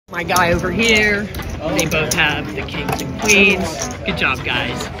My guy over here, they both have the kings and queens. Good job,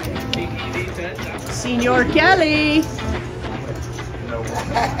 guys. Senor Kelly.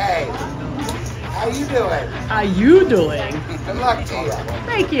 Hey, how you doing? How you doing? Good luck to you.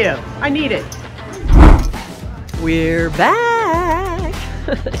 Thank you. I need it. We're back.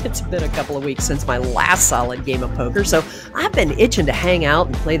 It's been a couple of weeks since my last solid game of poker, so I've been itching to hang out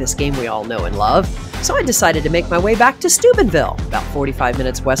and play this game we all know and love. So I decided to make my way back to Steubenville, about 45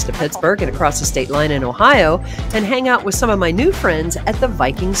 minutes west of Pittsburgh and across the state line in Ohio, and hang out with some of my new friends at the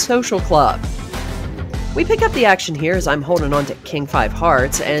Viking Social Club. We pick up the action here as I'm holding on to King 5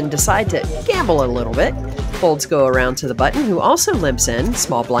 hearts and decide to gamble a little bit. Folds go around to the button, who also limps in.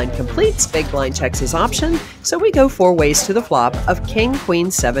 Small blind completes, big blind checks his option, so we go 4 ways to the flop of King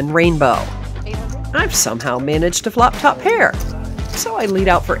Queen 7 Rainbow. I've somehow managed to flop top pair, so I lead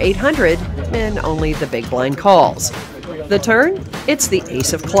out for 800, and only the big blind calls. The turn, it's the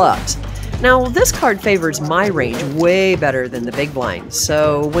Ace of Clubs. Now, this card favors my range way better than the big blind,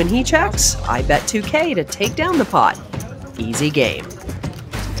 so when he checks, I bet 2K to take down the pot. Easy game.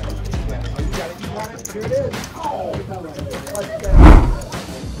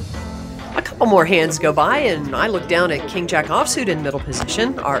 A couple more hands go by, and I look down at King Jack offsuit in middle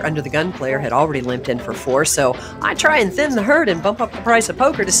position. Our under the gun player had already limped in for 4, so I try and thin the herd and bump up the price of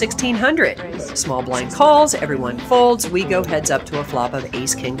poker to 1,600. Small blind calls, everyone folds, we go heads up to a flop of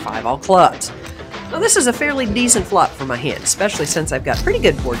Ace King 5 all clubs. Now this is a fairly decent flop for my hand, especially since I've got pretty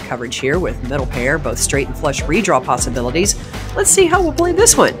good board coverage here with middle pair, both straight and flush redraw possibilities. Let's see how we'll play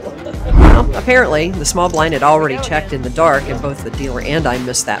this one. Well, apparently, the small blind had already checked in the dark, and both the dealer and I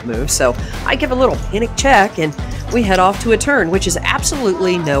missed that move, so I give a little panic check, and we head off to a turn, which is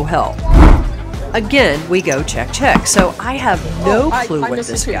absolutely no help. Again, we go check, check, so I have no clue what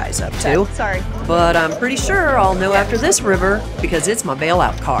this guy's up to. Sorry. But I'm pretty sure I'll know after this river, because it's my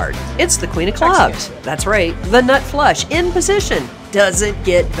bailout card. It's the Queen of Clubs. That's right, the nut flush, in position. Doesn't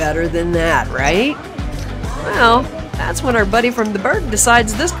get better than that, right? Well, that's when our buddy from the Berg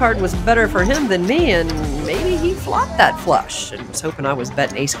decides this card was better for him than me, and maybe he flopped that flush, and was hoping I was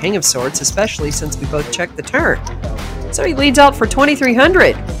betting Ace King of sorts, especially since we both checked the turn. So he leads out for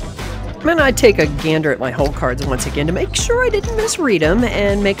 2,300. And I take a gander at my hold cards once again to make sure I didn't misread them,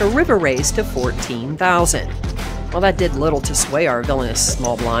 and make a river raise to 14,000. Well, that did little to sway our villainous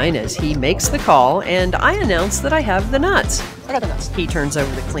small blind as he makes the call, and I announce that I have the nuts. I got the nuts. He turns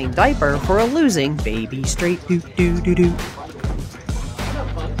over the clean diaper for a losing baby straight doo-doo-doo-doo.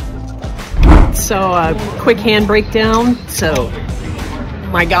 So, quick hand breakdown. So,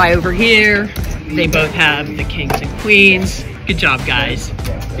 my guy over here, they both have the kings and queens. Good job, guys.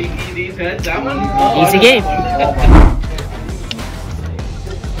 Easy game.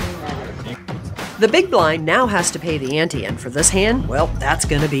 The big blind now has to pay the ante, and for this hand, well, that's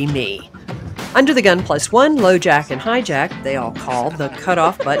gonna be me. Under the gun +1, low jack and high jack, they all call. The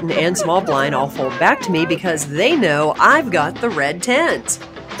cutoff button and small blind all fold back to me because they know I've got the red 10s.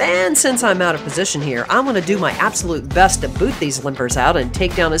 And since I'm out of position here, I'm going to do my absolute best to boot these limpers out and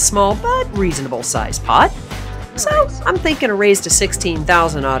take down a small but reasonable sized pot. So I'm thinking a raise to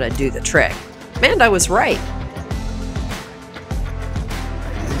 16,000 ought to do the trick. And I was right.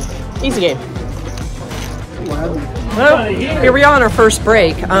 Easy game. Well, here we are on our first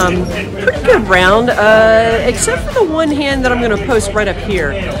break. Pretty good round, except for the one hand that I'm going to post right up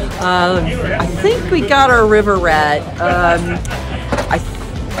here. I think we got our river rat. I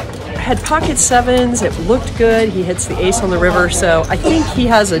had pocket 7s. It looked good. He hits the ace on the river, so I think he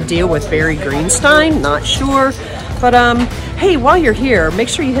has a deal with Barry Greenstein. Not sure. But hey, while you're here, make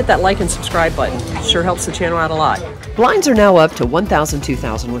sure you hit that like and subscribe button. It sure helps the channel out a lot. Blinds are now up to 1,000,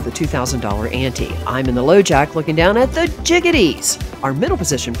 2,000 with a $2,000 ante. I'm in the low jack looking down at the jiggities. Our middle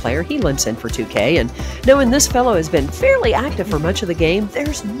position player, he limps in for 2K, and knowing this fellow has been fairly active for much of the game,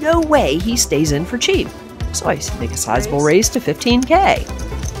 there's no way he stays in for cheap. So I make a sizable raise to 15K.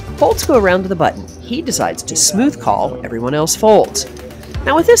 Folds go around to the button. He decides to smooth call, everyone else folds.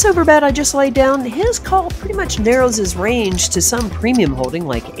 Now with this overbet I just laid down, his call pretty much narrows his range to some premium holding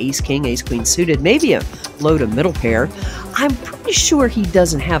like Ace King, Ace Queen suited, maybe a low to middle pair. I'm pretty sure he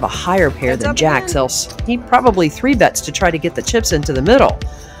doesn't have a higher pair than jacks, else he probably 3-bets to try to get the chips into the middle.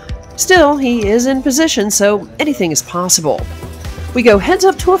 Still, he is in position, so anything is possible. We go heads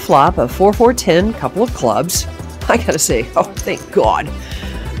up to a flop of 4-4-10, couple of clubs. I gotta say, oh thank God,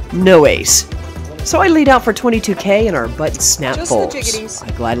 no ace. So I lead out for 22K and our button snap folds. I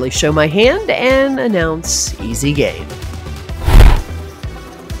gladly show my hand and announce easy game.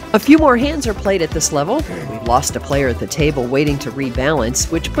 A few more hands are played at this level. We've lost a player at the table waiting to rebalance,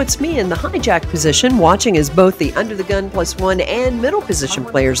 which puts me in the hijack position, watching as both the under the gun +1 and middle position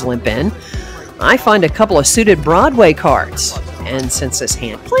players limp in. I find a couple of suited Broadway cards, and since this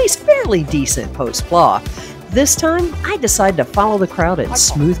hand plays fairly decent post-flop, this time I decide to follow the crowd and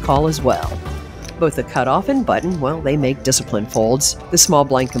smooth call as well. Both the cutoff and button, well, they make discipline folds. The small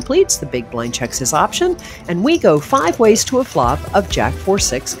blind completes, the big blind checks his option, and we go 5 ways to a flop of Jack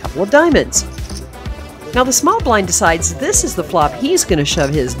 4-6, couple of diamonds. Now the small blind decides this is the flop he's going to shove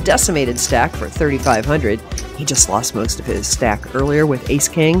his decimated stack for 3,500. He just lost most of his stack earlier with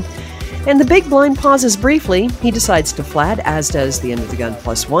Ace-King. And the big blind pauses briefly. He decides to flat, as does the under the gun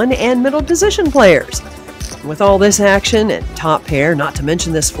 +1 and middle position players. With all this action and top pair, not to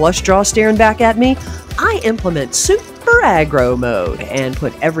mention this flush draw staring back at me, I implement super aggro mode and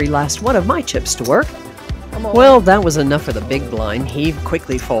put every last one of my chips to work. Well, that was enough for the big blind. He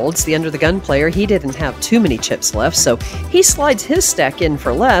quickly folds. The under the gun player, he didn't have too many chips left, so he slides his stack in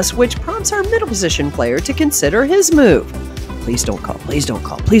for less, which prompts our middle position player to consider his move. Please don't call, please don't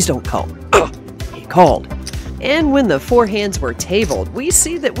call, please don't call. Ugh, he called. And when the 4 hands were tabled, we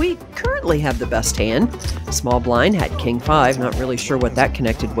see that we currently have the best hand. Small blind had King 5, not really sure what that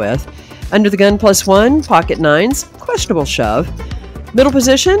connected with. Under the gun +1, pocket 9s, questionable shove. Middle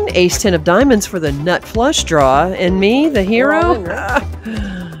position, Ace 10 of diamonds for the nut flush draw. And me, the hero,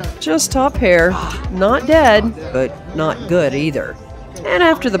 just top pair. Not dead, but not good either. And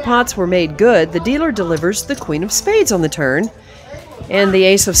after the pots were made good, the dealer delivers the Queen of Spades on the turn. And the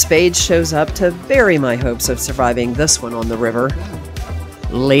Ace of Spades shows up to bury my hopes of surviving this one on the river.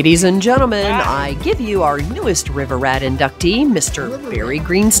 Ladies and gentlemen, I give you our newest River Rat inductee, Mr. Barry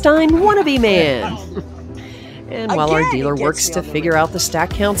Greenstein, wannabe man. And while our dealer works to figure out the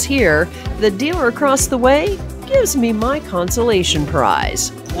stack counts here, the dealer across the way gives me my consolation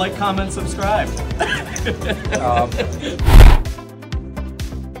prize. Like, comment, subscribe.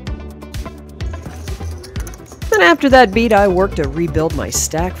 Then after that beat, I work to rebuild my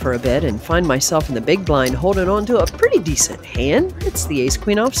stack for a bit and find myself in the big blind holding on to a pretty decent hand. It's the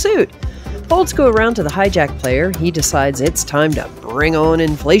Ace-Queen offsuit. Folds go around to the hijack player. He decides it's time to bring on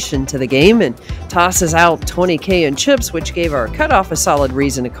inflation to the game and tosses out 20K in chips, which gave our cutoff a solid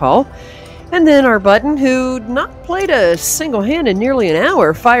reason to call. And then our button, who'd not played a single hand in nearly an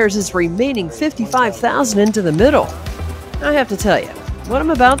hour, fires his remaining 55,000 into the middle. I have to tell you, what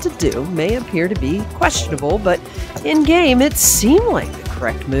I'm about to do may appear to be questionable, but in-game it seemed like the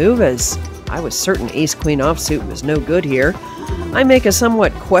correct move, as I was certain Ace-Queen offsuit was no good here. I make a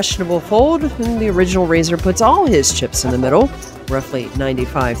somewhat questionable fold, and the original raiser puts all his chips in the middle, roughly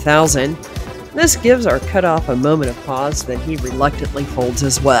 95,000. This gives our cutoff a moment of pause, then he reluctantly folds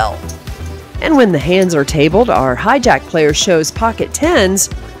as well. And when the hands are tabled, our hijack player shows pocket 10s.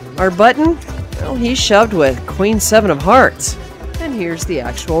 Our button, well, he's shoved with Queen 7 of hearts. And here's the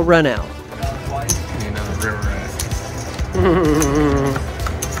actual run out. You know, the river rat.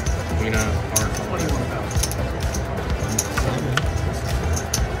 You know,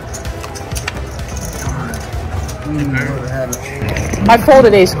 I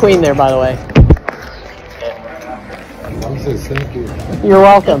folded Ace-Queen there, by the way. He says thank you. You're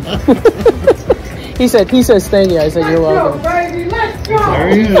welcome. He says thank you. I said you're welcome. Baby, let's go! There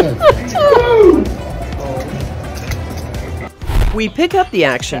he is. We pick up the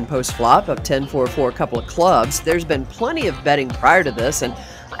action post-flop of 10-4-4 couple of clubs. There's been plenty of betting prior to this, and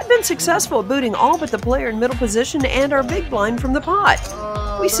I've been successful at booting all but the player in middle position and our big blind from the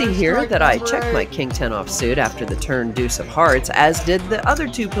pot. We see here that I checked my King 10 offsuit after the turn deuce of hearts, as did the other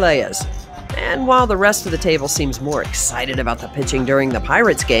two players. And while the rest of the table seems more excited about the pitching during the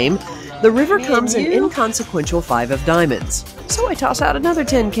Pirates game, the river comes an inconsequential 5 of diamonds. So I toss out another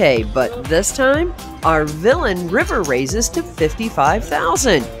 10K, but this time, our villain river raises to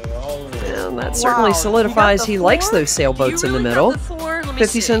 55,000. And that certainly solidifies he likes those sailboats in the middle.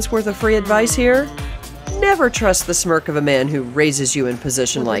 50 cents worth of free advice here? Never trust the smirk of a man who raises you in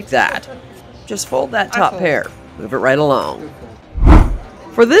position like that. Just fold that top pair. Move it right along.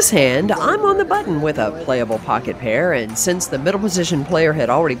 For this hand, I'm on the button with a playable pocket pair, and since the middle position player had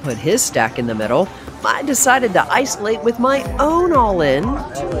already put his stack in the middle, I decided to isolate with my own all-in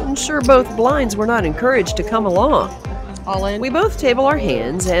to ensure both blinds were not encouraged to come along. All in? We both table our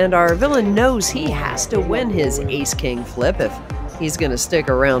hands, and our villain knows he has to win his ace-king flip if he's going to stick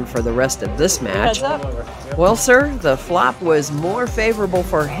around for the rest of this match. Well, sir, the flop was more favorable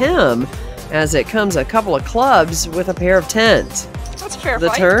for him, as it comes a couple of clubs with a pair of 10s. That's a fair The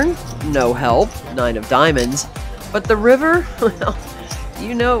fight. turn, no help, 9 of diamonds. But the river, well,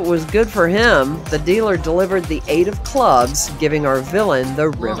 you know it was good for him. The dealer delivered the 8 of clubs, giving our villain the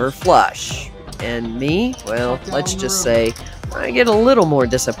river flush. And me, well, let's just say I get a little more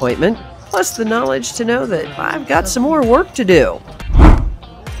disappointment, plus the knowledge to know that I've got some more work to do.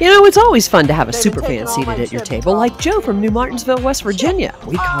 You know, it's always fun to have a superfan seated at your table, like Joe from New Martinsville, West Virginia.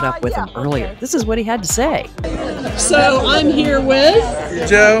 We caught up with him earlier. This is what he had to say. So I'm here with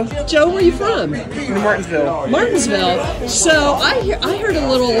Joe, Joe. Where are you from? New Martinsville. Martinsville. So I heard a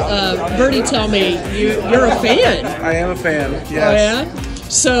little birdie tell me you're a fan. I am a fan, yes. Oh yeah.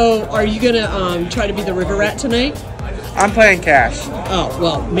 So are you gonna try to be the river rat tonight? I'm playing cash. Oh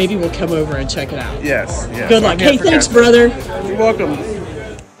well, maybe we'll come over and check it out. Yes, yes. Good luck. I'm here Hey, for thanks, cash. brother. You're welcome.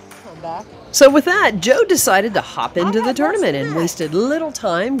 So with that, Joe decided to hop into the tournament and wasted little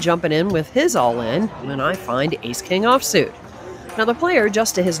time jumping in with his all-in when I find ace-king offsuit. Now the player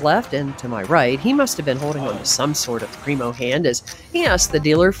just to his left and to my right, he must have been holding on to some sort of primo hand as he asked the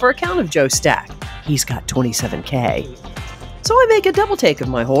dealer for a count of Joe's stack. He's got 27K. So I make a double take of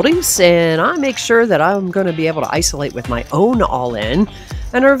my holdings and I make sure that I'm going to be able to isolate with my own all-in,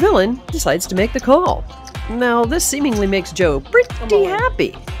 and our villain decides to make the call. Now this seemingly makes Joe pretty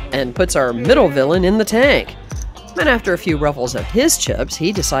happy and puts our middle villain in the tank. And after a few ruffles of his chips,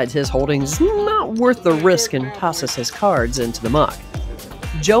 he decides his holdings not worth the risk and tosses his cards into the muck.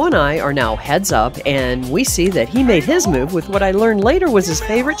 Joe and I are now heads up, and we see that he made his move with what I learned later was his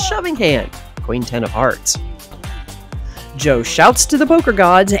favorite shoving hand, Queen 10 of Hearts. Joe shouts to the poker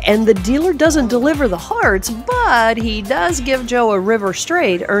gods, and the dealer doesn't deliver the hearts, but he does give Joe a river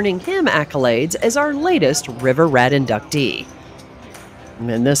straight, earning him accolades as our latest River Rat inductee.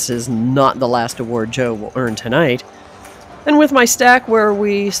 And this is not the last award Joe will earn tonight. And with my stack where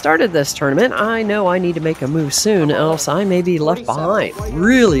we started this tournament, I know I need to make a move soon, else I may be left behind,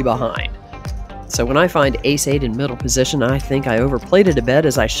 really behind. So when I find ace-8 in middle position, I think I overplayed it a bit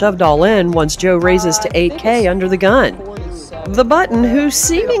as I shoved all in once Joe raises to 8K under the gun. The button, who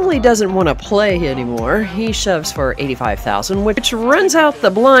seemingly doesn't want to play anymore, he shoves for 85,000, which runs out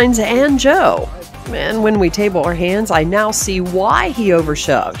the blinds and Joe. And when we table our hands, I now see why he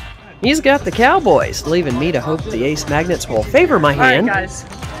overshoved. He's got the Cowboys, leaving me to hope the ace magnets will favor my hand. All right, guys.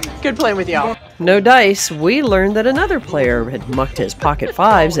 Good playing with y'all. No dice, we learned that another player had mucked his pocket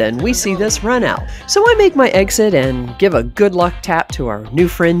fives, and we see this run out. So I make my exit and give a good luck tap to our new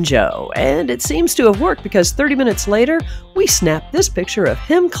friend Joe. And it seems to have worked because 30 minutes later, we snap this picture of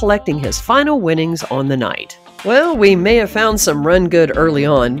him collecting his final winnings on the night. Well, we may have found some run good early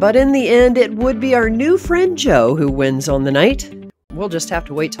on, but in the end, it would be our new friend Joe who wins on the night. We'll just have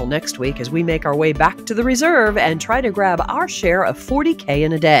to wait till next week as we make our way back to the reserve and try to grab our share of 40K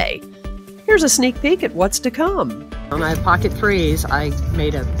in a day. Here's a sneak peek at what's to come. On my pocket threes, I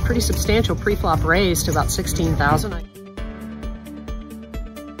made a pretty substantial pre-flop raise to about 16,000.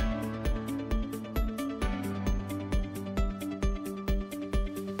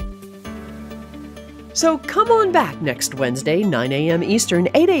 So come on back next Wednesday, 9 a.m. Eastern,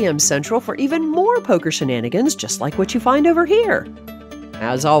 8 a.m. Central for even more poker shenanigans just like what you find over here.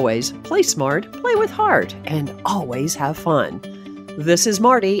 As always, play smart, play with heart, and always have fun. This is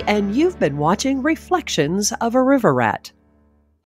Marty, and you've been watching Reflections of a River Rat.